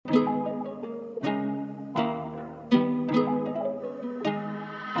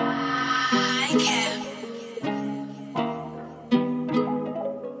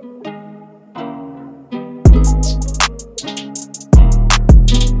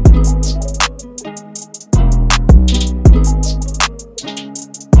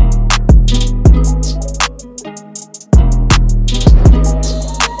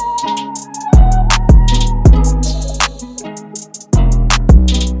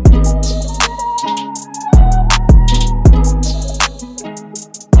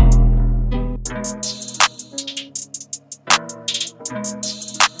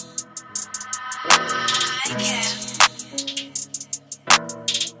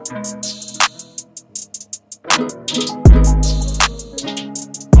Oh,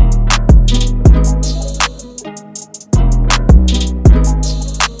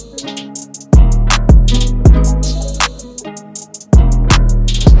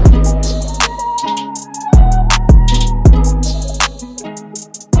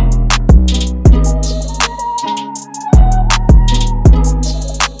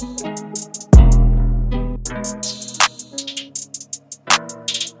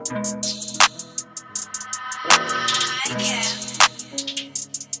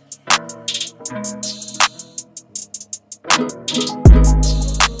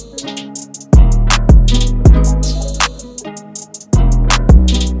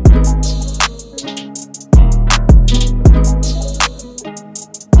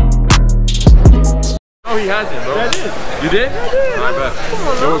 he has it, bro. Yeah, I did. You did? I did. All right, bet.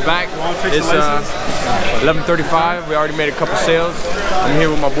 So we're back. It's 11:35. We already made a couple sales. I'm here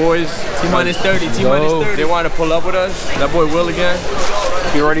with my boys. T-minus 30. T-minus 30. They wanted to pull up with us. That boy Will again.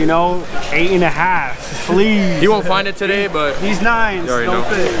 You already know, 8.5. Please. He won't find it today, but he's 9. You already know.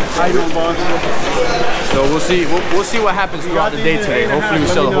 How you doing, boss? So we'll see. We'll see what happens throughout the day today. Hopefully we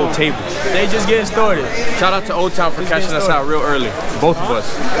sell the whole table. They just getting started. Shout out to Old Town for catching us out real early. Both of us.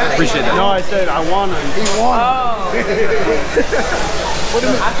 Appreciate that. No, I said I want them. He won. What do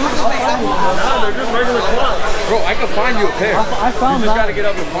you mean? They're just regular clocks. Bro, I can find you a pair. I found you just gotta get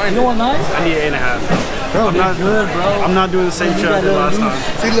up and find it. You want nice? I need 8.5. Bro, I'm not good, bro. I'm not doing the same shit I did last time.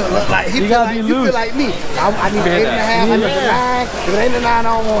 See, look, like he feel like, you feel like me. I need 8.5. I need 9. If it ain't a 9, I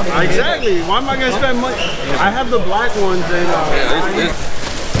don't want it. Exactly. Why am I gonna spend money? I have the black ones and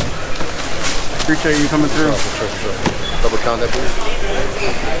appreciate you coming through. Sure. Double count that, please.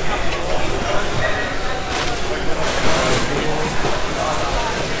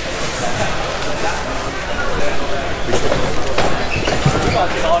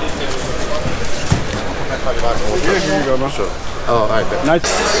 Here you go, bro. Sure. Oh, all right. Nice.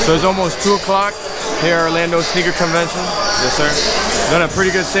 So it's almost 2 o'clock here at Orlando Sneaker Convention. Yes, sir. Done a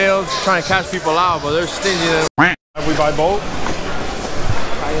pretty good sales, trying to catch people out, but they're stingy. Have we buy both?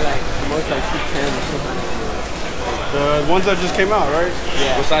 Probably like most like 210 or something. The ones that just came out, right?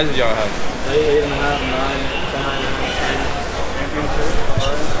 Yeah. What sizes y'all have? 8.5, 9, 10.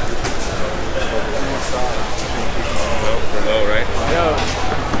 Low, right? Yo,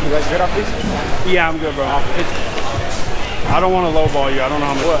 you guys good off these? Yeah, I'm good, bro. I don't want to lowball you. I don't know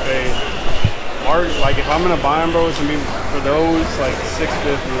how much to pay. Like, if I'm gonna buy them, bro, it's gonna be for those like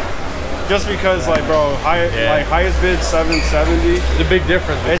 $650. Just because, like, bro, like highest bid $770. It's a big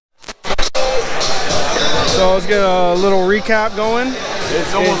difference. So let's get a little recap going.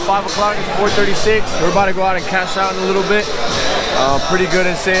 It's almost 5 o'clock. It's 4:36. We're about to go out and cash out in a little bit. Pretty good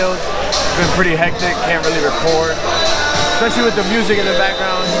in sales. It's been pretty hectic. Can't really record, especially with the music in the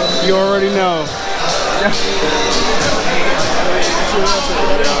background. You already know.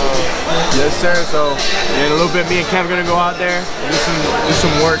 Yes, sir. So in a little bit, me and Kev are gonna go out there, do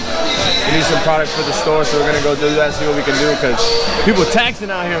some work. We need some products for the store, so we're gonna go do that, see what we can do, because people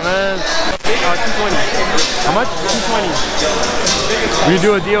taxing out here, man. 220. How much? 220. Will you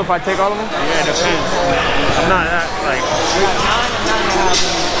do a deal if I take all of them? Yeah, it depends. I'm not that, like...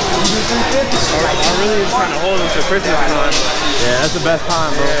 I'm really trying to hold them to Christmas time. Yeah, that's the best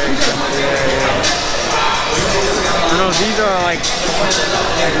time, bro. Yeah. You know, these are like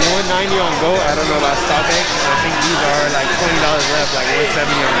 190 on GOAT. I don't know about StockX. I think these are like $20 left, like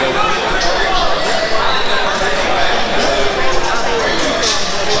 170 on GOAT.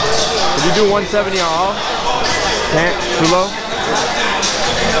 Did you do 170 on all? Can't? Too low?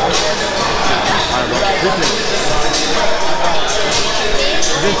 Alright, bro.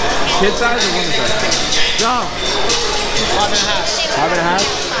 Is this kid size or woman size? No. 5.5. 5.5?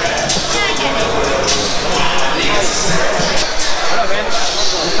 What up, man?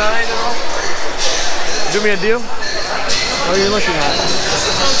 You signed at all? Do me a deal? What are you looking at?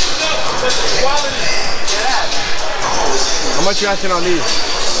 How much you asking on these?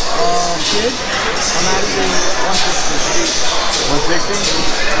 Kids? I'm asking 160. 160?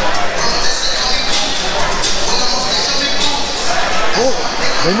 Cool.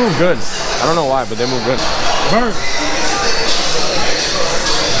 They move good. I don't know why, but they move good. Bert.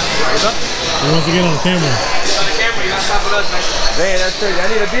 What's up? He wants to get on the camera. On the camera, you gotta stop with us, man. Dang, that's crazy. I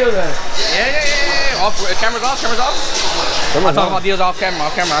need a deal then. Yeah. Off, camera's off. I'm talking about deals off camera.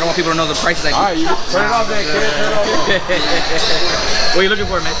 I don't want people to know the prices I do. Alright, you turn it off then, kid. Turn it off. What are you looking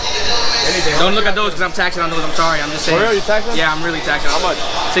for, man? Anything. Don't look at those because I'm taxing on those. I'm sorry. I'm just saying. For real, you taxing? Yeah, I'm really taxing. How much?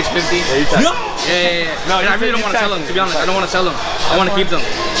 $650. Yeah, you taxing. Yeah. No, and I really don't want to sell them, to be honest. I don't want to sell them. I want to keep them.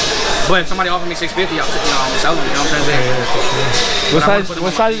 But if somebody offered me 650, I'll sell them. You know what I'm trying to say?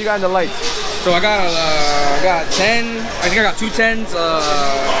 What size you got in the lights? So I got 10. I think I got 2 10s,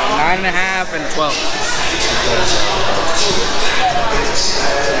 9.5 and 12.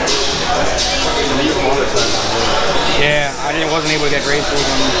 Yeah, I wasn't able to get grade schools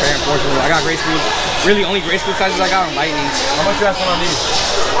unfortunately. I got grade schools. Really, only grade school sizes I got on Lightnings. How much you asking on these?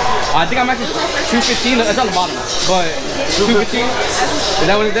 I think I'm actually 215. That's on the bottom. But 215? Is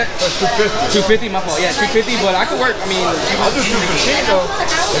that what it is? That's 250. 250, my fault. Yeah, 250. But I could work. I mean, I'll do 215 though.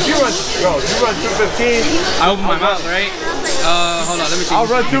 If you run 215, I open my mouth, right? Hold on, let me see. I'll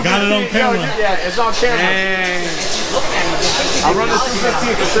run 215. Got it on camera. Yeah, it's on camera. Dang. I'll run the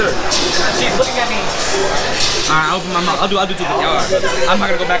 215 for sure. She's looking at me. Alright, I'll open my mouth. I'll do 250. Alright. I'm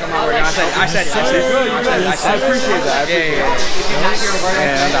not gonna go back on my word. I said it. I appreciate that.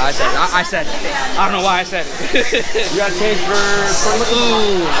 I said it. I don't know why I said it. You got change for 20?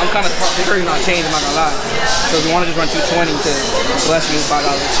 Ooh, I'm kind of preparing not change, I'm not gonna lie. So if you want to just run 220 to bless me with $5.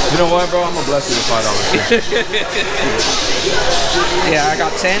 You know what, bro? I'm gonna bless you with $5. Yeah, I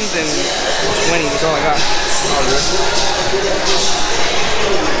got 10s and 20. That's all I got. All good.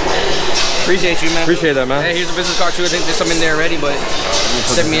 Appreciate you, man. Appreciate that, man. Hey, here's a business card too. I think there's some in there already, but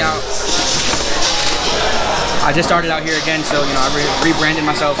send me out. I just started out here again, so you know I rebranded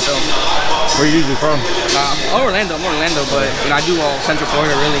myself. So where are you usually from? Orlando. I'm Orlando, but you know I do all Central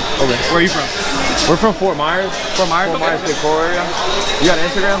Florida really. Okay. Where are you from? We're from Fort Myers. Fort Myers. Fort Myers, State area. You got an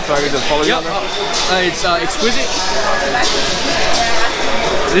Instagram, so I can just follow you on there. It's exquisite.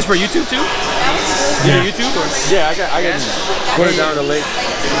 Is this for YouTube too? Yeah. YouTube or? Yeah, I can put it down the link.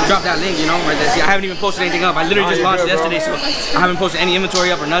 Drop that link, you know, right there. See, I haven't even posted anything up. I literally just launched yesterday, so I haven't posted any inventory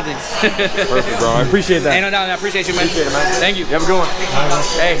up or nothing. Perfect, bro. I appreciate that. Hey, no doubt. I appreciate you, man. Appreciate it, man. Thank you. You have a good one.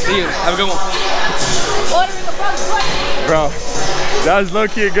 Hey, see you. Have a good one. Bro, that was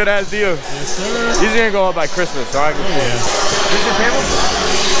low-key a good-ass deal. Yes, sir. These are gonna go up by Christmas, so I can... Yeah. Is your table?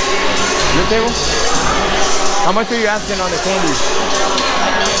 Your table? How much are you asking on the candies?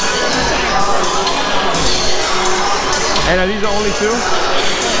 And are these the only 2?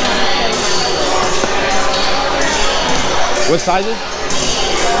 What sizes?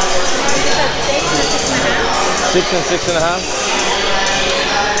 6 and 6.5.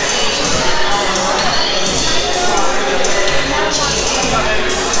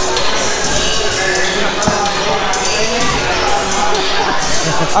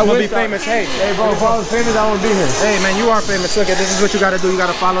 I will be famous. Hey, bro, if I was famous, I wouldn't be here. Hey, man, you are famous. Look, this is what you got to do. You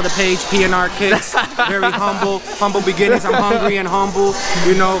got to follow the page, PNR Kicks. Very humble beginnings. I'm hungry and humble.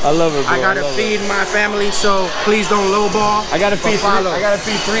 You know, I love it, bro. I got to feed my family, so please don't lowball. I got to feed 3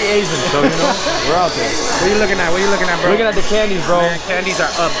 Asians, so you know, we're out there. What are you looking at? What are you looking at, bro? Looking at the candies, bro. Man, candies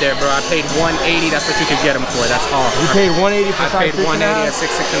are up there, bro. I paid $180. That's what you could get them for. That's all. You paid $180 for I paid $180 at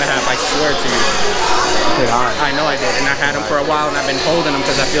 6.5. I swear to you. Okay, all right. I know I did, and I had them for a while, and I've been holding them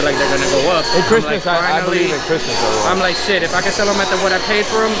because I feel like they're gonna go up. In Christmas, like, I believe in Christmas. I'm like, shit. If I can sell them at what I paid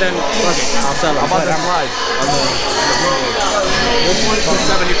for them, then fuck it, I'll sell them. How about that ride? This one's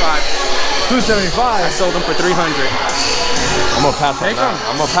 $275. $275. I sold them for $300. I'm gonna pass on that.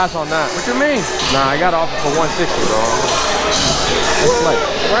 I'm gonna pass on that. What you mean? Nah, I got offer for $160, bro. It's like,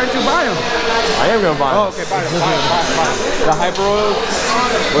 Why didn't you buy them? I am gonna buy them. Oh, okay, buy them. Buy them. The hyper oils.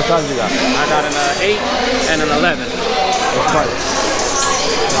 What size you got? I got an 8 and an 11. What's price?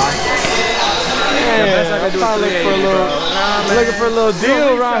 The best I can do is $380, looking for a little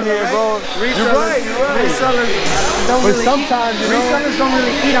deal around here, bro. You're right. Resellers don't But really sometimes, you know, resellers don't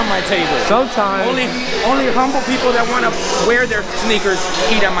really eat on my table. sometimes. Only humble people that want to wear their sneakers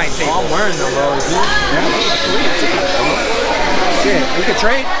eat on my table. I'm wearing them, bro. Shit, we could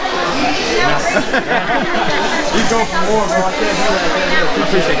trade. He's going for more, bro. I can't do that. I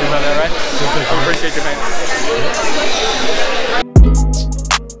appreciate you, brother, right? I appreciate you, man.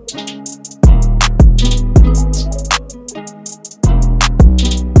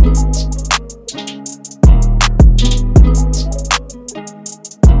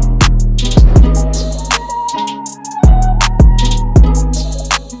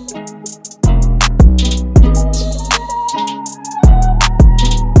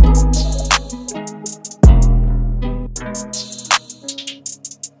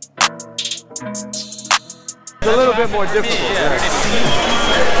 It's a little bit more difficult.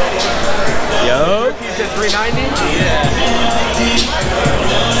 Yo. You said 390? Yeah.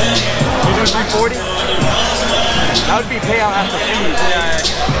 You do 340? That would be payout after fees. Yeah.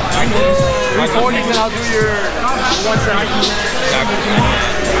 340, then I'll do your 170.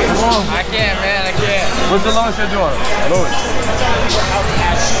 I can't, man. I can't. What's the lowest you're doing? Lowest.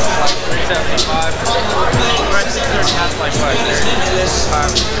 375. We're at 630 has like what? 30 under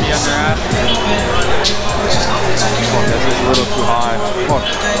half. Oh, that's just a little too high. Fuck.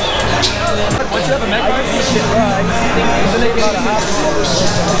 Once you have a Mac,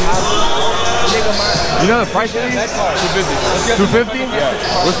 You know the price of these? 250. 250? Yeah.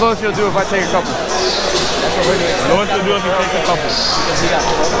 What's the lowest you'll do if I take a couple? Lowest you'll do if you take a couple.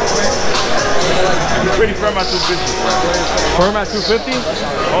 You're pretty firm at 250. Firm at 250?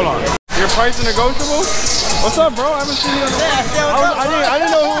 Hold on. Your price is negotiable? What's up, bro? I haven't seen you in a while. I didn't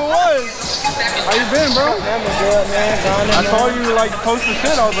know who it was. How you been, bro? I'm good, man. I saw you like post the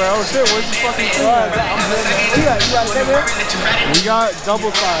shit. I was like, oh shit, where's the fucking shit? You got that? We got double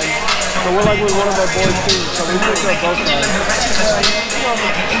size. So we're like with one of our boys too. So we picked up both sides.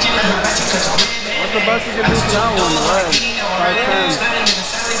 What's the best you can do for that one? The red. 510.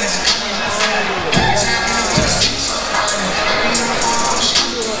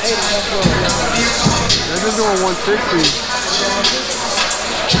 They're just doing 160.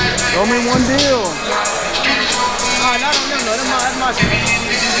 Throw me one deal. No, that's my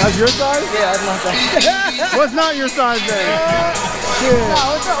size. That's your size? Yeah, that's my size. What's not your size then? Yeah.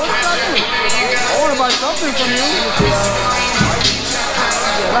 What's up? I want to buy something from you.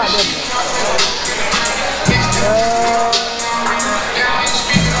 Yeah, not different.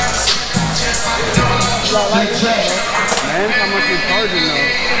 Man, how much you charging though?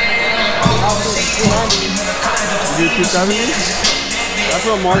 You do 270? That's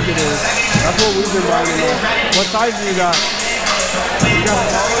what market is. That's what we've been buying now. What size do you got? You got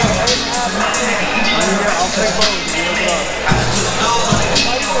I'll take both.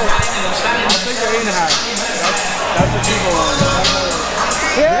 I'll take the 8.5. That's the cheaper one.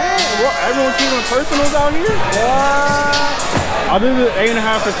 Yeah. What? Everyone's keeping personals out here? I'll do the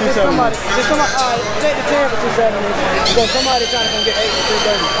 8.5 for 270. Take the 10 for 270. Because somebody trying to come get 8 for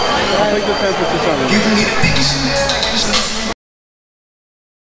 330. I'll take the 10 for 270.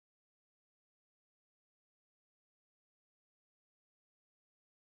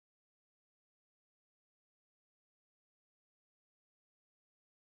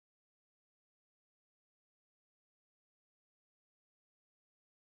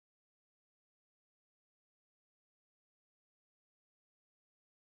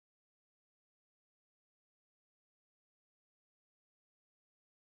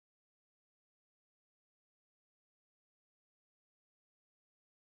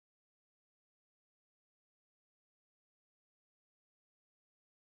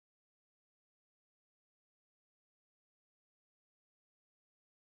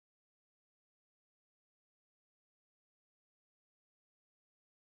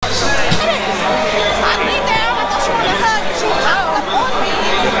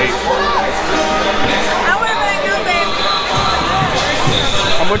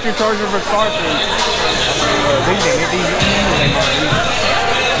 What you charging for starfish? These are like I think you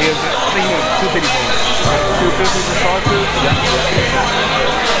need 250 for 250 for starfish? Yeah.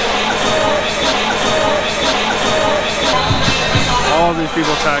 All of these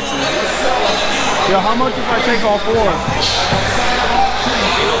people taxing. Yo, how much if I take all 4?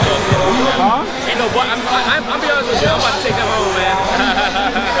 Huh? Ain't no, but I'm be honest with you, I'm about to take them home, man.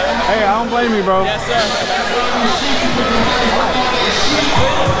 Hey, I don't blame you, bro. Yes, sir.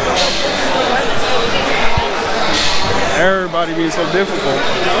 Everybody being so difficult.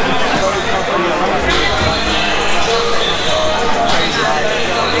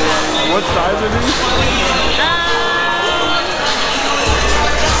 What size are these?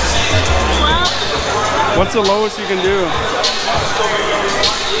 12. What's the lowest you can do?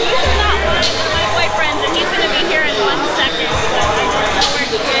 My boyfriend, and he's going to be here in 1 second. I don't know where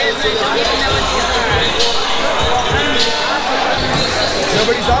he is. I don't even know what he's doing.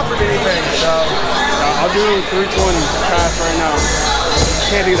 Nobody's offered anything, so I'll do 320 cash right now.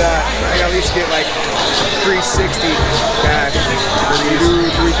 can't do that. I gotta at least get like 360 cash. You do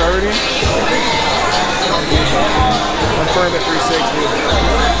 330? I'm firm at 360.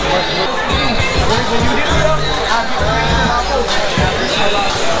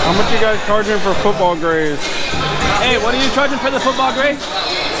 How much you guys charging for football grays? Hey, what are you charging for the football gray?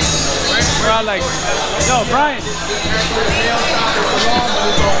 We're like, yo, Brian.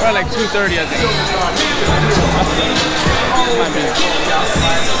 Probably like 230, I think. Might be.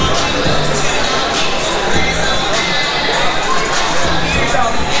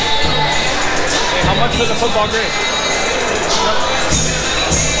 Hey, how much for the football gray?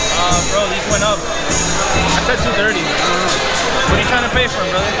 Bro, these went up. I said 230. What are you trying to pay for them,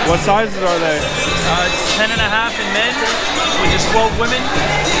 brother? What sizes are they? 10.5 in men, which is 12 women.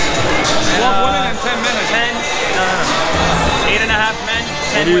 women and 10 men. 10, 8.5 men,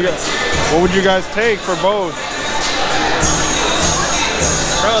 10 women. What would you guys take for both?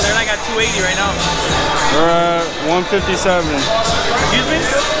 Bro, they're like at 280 right now. They're at 157. Excuse me?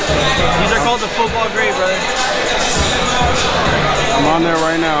 These are called the football grade, brother. I'm on there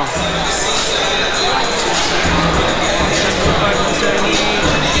right now.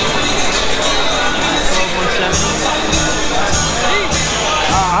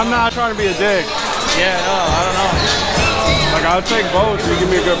 I'm not trying to be a dick. Yeah, no, I don't know. Like, I'll take both so you give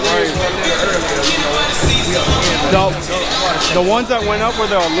me a good price. The ones that went up were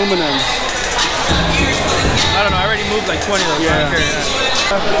the aluminum. I don't know, I already moved like 20 of those. Yeah.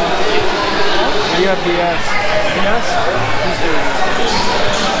 You got BS. BS?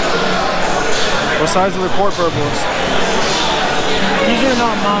 What size are the court purples? These are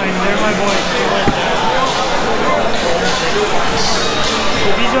not mine. They're my boys.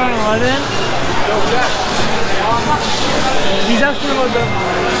 These are on 11. He's asking about the.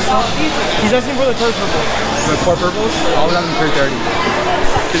 He's asking for the third purple. The court purples? All of them 330.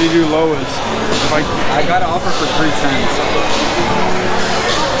 Could you do lowest? Like, I got an offer for 310.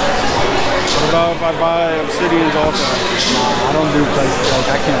 what about if I buy Obsidian's also? Nah, I don't do places like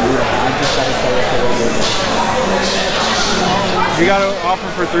I can't do that. I just gotta sell it for a little bit. You got an offer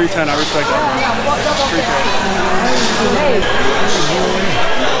for 310. I respect that.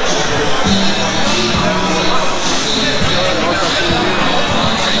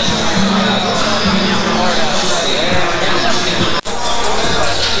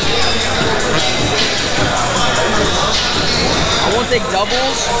 I won't take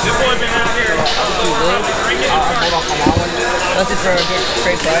doubles. This boy been out here. I'll hold off on that one. Unless it's for a good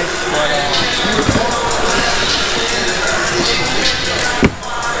straight price.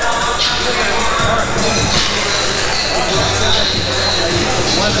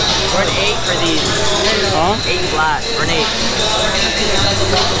 But, 8 for these. Huh? 8 flat. Or an 8.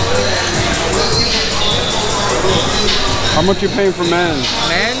 How much you paying for men's?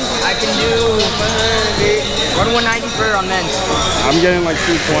 Men's, I can do 190 per on men's. I'm getting like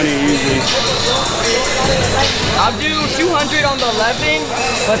 220 easy. I'll do 200 on the 11,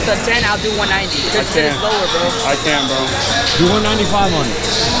 but the 10 I'll do 190. Just can't. it's lower, bro. I can, bro. Do 195 on it.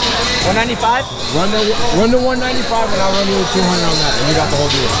 195? Run to 195 and I'll run you with 200 on that. And you got the whole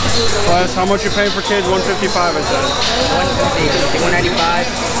deal. Plus, how much you paying for kids? 155, I said. 195,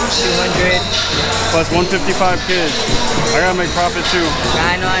 200. Plus 155 kids. I gotta make profit too.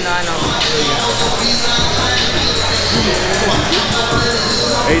 I know.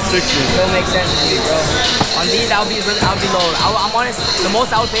 860. Still makes sense to me, bro. On these, I'll be low. I'm honest. The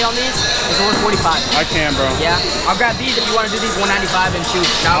most I would pay on these is 145. I can, bro. Yeah, I'll grab these if you want to do these 195 and shoot.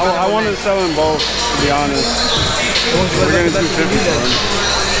 I want to sell them both, to be honest. We're getting 250 for them.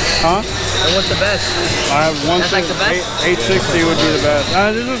 Huh? And what's the best? I have one. That's like the best? 860 would be the best.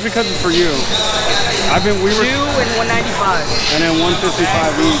 This is because it's for you. We were 2 and 195. and then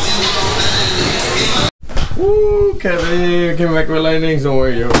 155 each. Woo, Kevin came back with lightnings. Don't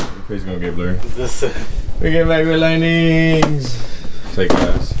worry, yo. Your face is gonna get blurry. We came back with lightnings. Say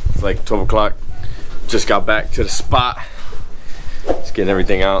guys, it's like 12 o'clock. Just got back to the spot. Just getting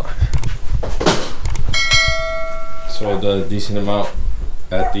everything out. Sold a decent amount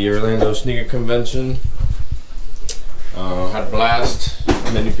at the Orlando sneaker convention. Had a blast.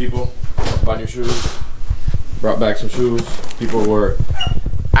 Many people bought new shoes. Brought back some shoes. People were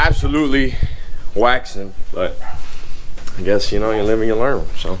absolutely waxing, but I guess, you know, you live and you learn,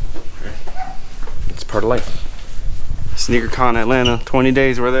 so it's part of life. SneakerCon Atlanta, 20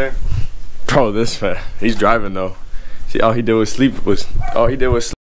 days we're there. Bro, this man, he's driving though. See, all he did was sleep.